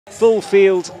Full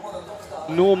field,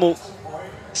 normal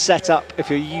setup if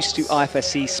you're used to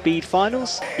IFSC speed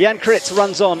finals. Jan Kritz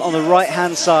runs on the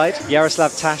right-hand side.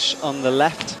 Jaroslav Tash on the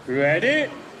left. Ready?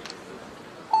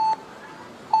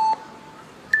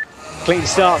 Clean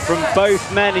start from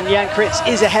both men, and Jan Kritz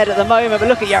is ahead at the moment, but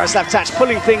look at Jaroslav Tash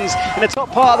pulling things in the top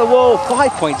part of the wall.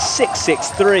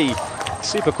 5.663.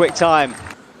 Super quick time.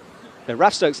 So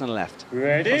Raf Stokes on the left.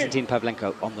 Ready? Konstantin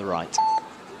Pavlenko on the right.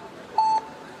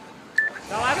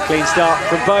 Clean start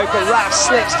from both, but Raf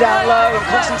slips down low, and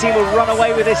Konstantin will run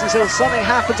away with this until something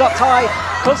happens up high.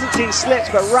 Konstantin slips,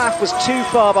 but Raf was too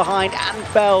far behind and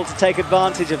fell to take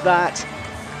advantage of that.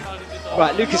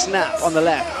 Right, Lucas Knapp on the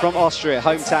left from Austria,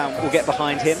 hometown, will get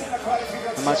behind him.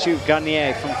 And Mathieu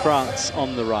Garnier from France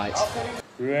on the right.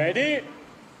 Ready?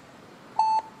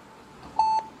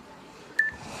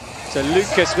 So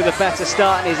Lucas with a better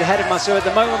start, and he's ahead of Marceau at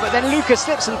the moment, but then Lucas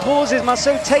slips and pauses.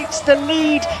 Marceau takes the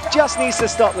lead, just needs to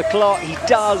stop the clock. He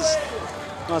does.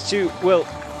 Marceau will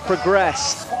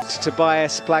progress.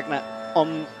 Tobias Plagner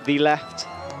on the left,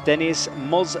 Denis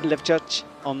Mozlevchuk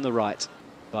on the right.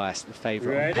 Tobias, the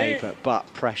favourite on paper, but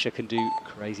pressure can do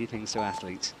crazy things to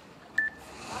athletes.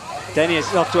 Denis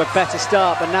is off to a better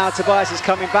start, but now Tobias is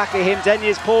coming back at him.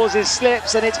 Denis pauses,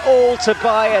 slips, and it's all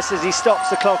Tobias as he stops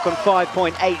the clock on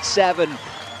 5.87.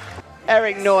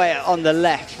 Eric Neuer on the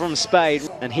left from Spain.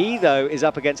 And he, though, is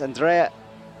up against Andrea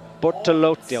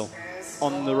Bortolotto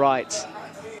on the right.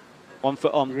 1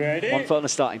 foot on, 1 foot on the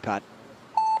starting pad.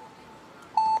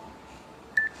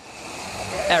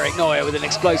 Eric Neuer with an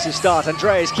explosive start.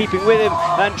 Andrea is keeping with him.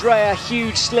 Andrea,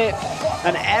 huge slip.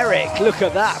 And Eric, look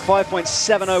at that,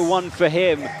 5.701 for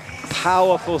him.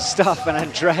 Powerful stuff, and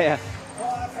Andrea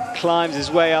climbs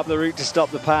his way up the route to stop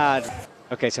the pad.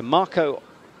 Okay, so Marco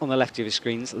on the left of your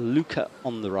screens, Luca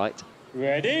on the right.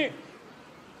 Ready?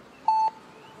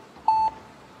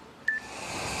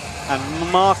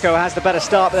 And Marco has the better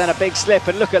start, but then a big slip,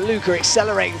 and look at Luca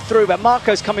accelerating through, but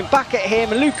Marco's coming back at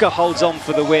him, and Luca holds on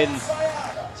for the win.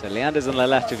 So Leander's on the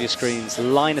left of your screens,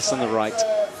 Linus on the right.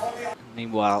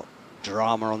 Meanwhile,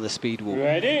 drama on the speed wall.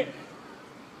 Ready?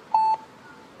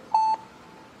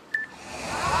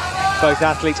 Both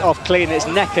athletes off clean, it's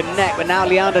neck and neck, but now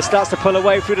Leander starts to pull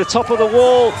away through the top of the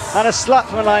wall, and a slap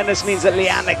from Linus means that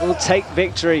Leander will take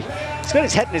victory. He's got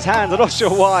his head in his hands, I'm not sure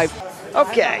why.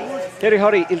 Okay,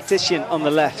 Hirihori Iltishin on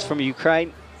the left from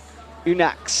Ukraine,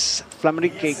 Unax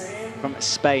Flameriki from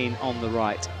Spain on the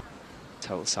right.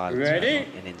 Total silence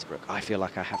in Innsbruck. I feel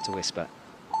like I have to whisper.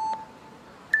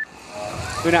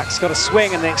 Unak's got a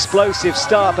swing and an explosive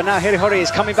start, but now Hirihori is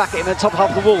coming back at him at the top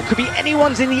half of the wall. Could be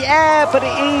anyone's in the air, but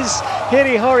it is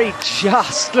Hirihori.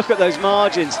 Just look at those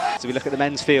margins. So we look at the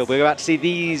men's field. We're about to see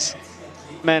these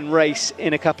men race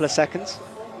in a couple of seconds.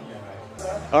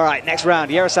 All right, next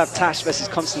round, Jaroslav Tash versus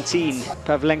Konstantin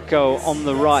Pavlenko on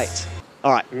the right.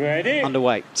 All right,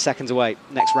 underway, seconds away,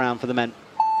 next round for the men.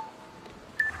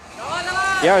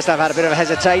 Jaroslav had a bit of a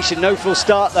hesitation, no full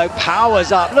start though,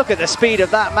 powers up, look at the speed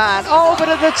of that man. Oh, but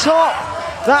at the top,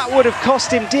 that would have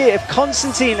cost him dear if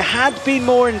Konstantin had been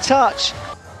more in touch.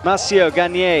 Mathieu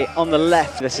Garnier on the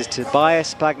left, this is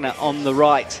Tobias Plagner on the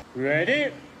right.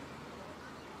 Ready?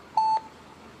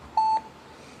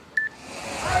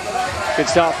 Good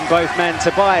start from both men.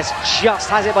 Tobias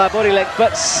just has it by a body length,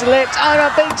 but slipped, and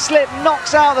a big slip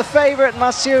knocks out the favourite.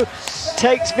 Mathieu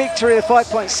takes victory at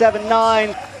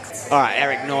 5.79. All right,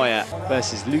 Eric Neuer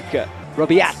versus Luca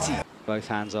Robbiati. Both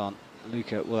hands on.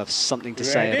 Luca will have something to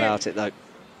say about it, though.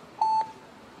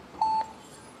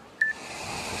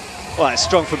 Well, it's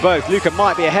strong for both. Luca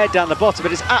might be ahead down the bottom,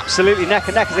 but it's absolutely neck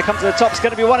and neck as they come to the top. It's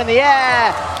going to be one in the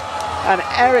air. And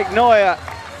Eric Neuer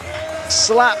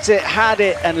slapped it, had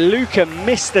it, and Luca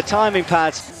missed the timing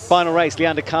pads. Final race,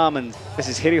 Leander Carmen. This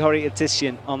is Hirihori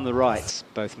Iltishin on the right.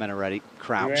 Both men are ready,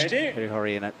 crouched.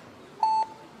 Hirihori in a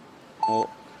more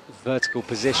vertical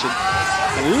position.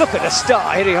 And look at the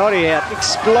start. Hirihori had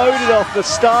exploded off the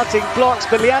starting blocks,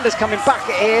 but Leander's coming back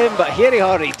at him, but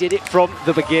Hirihori did it from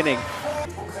the beginning.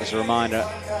 Just a reminder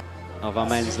of our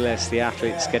men's list, the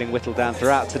athletes getting whittled down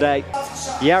throughout today.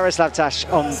 Jaroslav Tash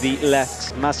on the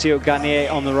left, Mathieu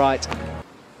Garnier on the right.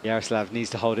 Jaroslav needs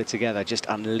to hold it together, just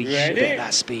unleash a bit of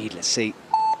that speed. Let's see.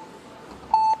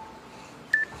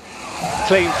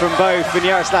 Clean from both, and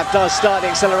Jaroslav does start the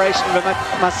acceleration, but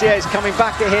Mathieu is coming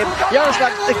back at him.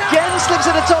 Jaroslav again slips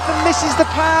at the top and misses the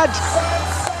pad.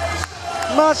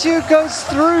 Mathieu goes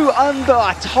through under,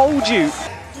 I told you.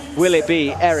 Will it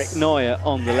be Eric Neuer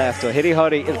on the left or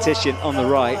Hirihori Iltishin on the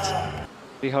right?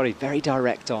 Hirihori very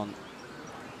direct on.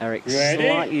 Eric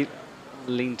slightly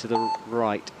lean to the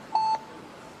right.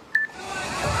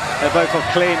 They're both on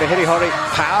clean, but Hirihori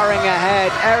powering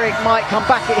ahead. Eric might come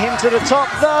back at him to the top,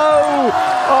 though.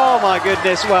 Oh my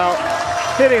goodness, well,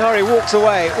 Hirihori walks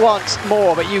away once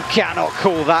more, but you cannot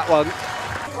call that one.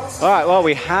 All right, well,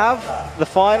 we have the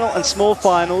final and small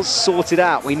finals sorted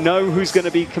out. We know who's going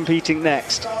to be competing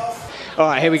next. All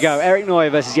right, here we go. Eric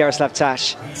Neuer versus Jaroslav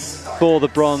Tash for the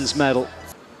bronze medal.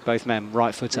 Both men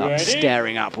right foot up,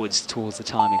 staring upwards towards the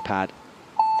timing pad.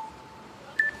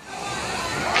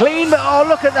 Clean, but oh,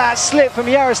 look at that slip from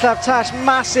Jaroslav Tash,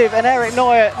 massive, and Eric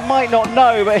Neuer might not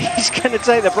know, but he's going to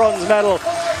take the bronze medal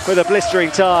with a blistering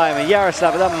time. And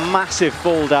Jaroslav with a massive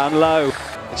fall down low.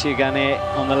 Chigane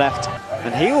on the left,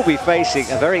 and he will be facing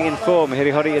a very informed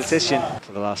Hirihori Iltishin.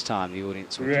 For the last time, the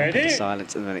audience will drop into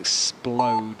silence and then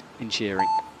explode in cheering.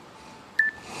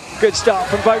 Good start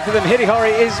from both of them.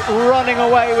 Hirihori is running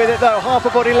away with it though. Half a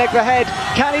body leg ahead.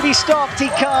 Can he be stopped? He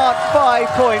can't.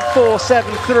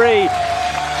 5.473.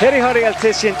 Hirihori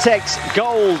Iltishin takes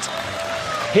gold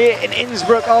here in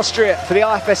Innsbruck, Austria for the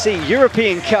IFSC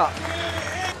European Cup.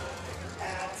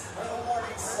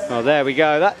 Well, there we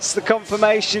go. That's the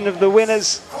confirmation of the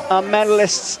winners, our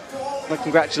medalists. Well,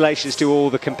 congratulations to all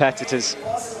the competitors.